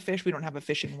how to fish. We don't have a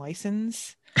fishing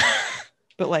license,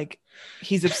 but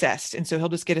he's obsessed. And so he'll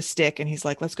just get a stick and he's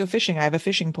like, let's go fishing. I have a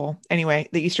fishing pole. Anyway,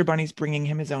 the Easter Bunny's bringing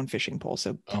him his own fishing pole.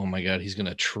 So, oh my God, he's going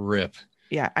to trip.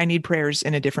 Yeah. I need prayers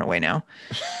in a different way now.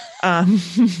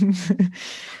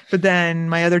 But then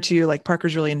my other two,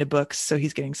 Parker's really into books. So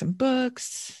he's getting some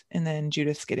books and then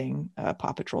Judith's getting a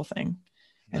Paw Patrol thing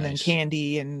and then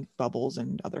candy and bubbles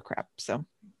and other crap. So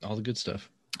all the good stuff.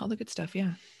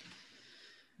 Yeah.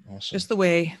 Awesome. Just the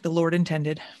way the Lord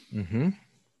intended.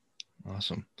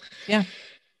 Awesome. Yeah.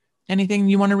 Anything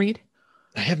you want to read?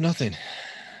 I have nothing.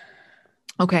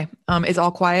 Okay. Is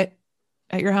all quiet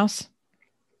at your house?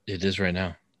 It is right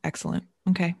now. Excellent.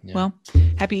 Okay. Yeah. Well,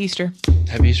 happy Easter.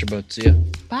 Happy Easter, bud. See ya.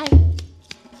 Bye.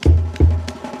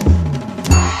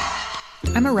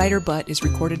 I'm a Writer But is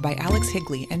recorded by Alex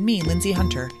Higley and me, Lindsay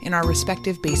Hunter, in our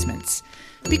respective basements.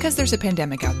 Because there's a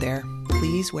pandemic out there,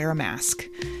 please wear a mask.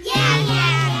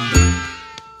 Yeah.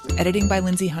 Editing by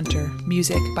Lindsay Hunter.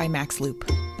 Music by Max Loop.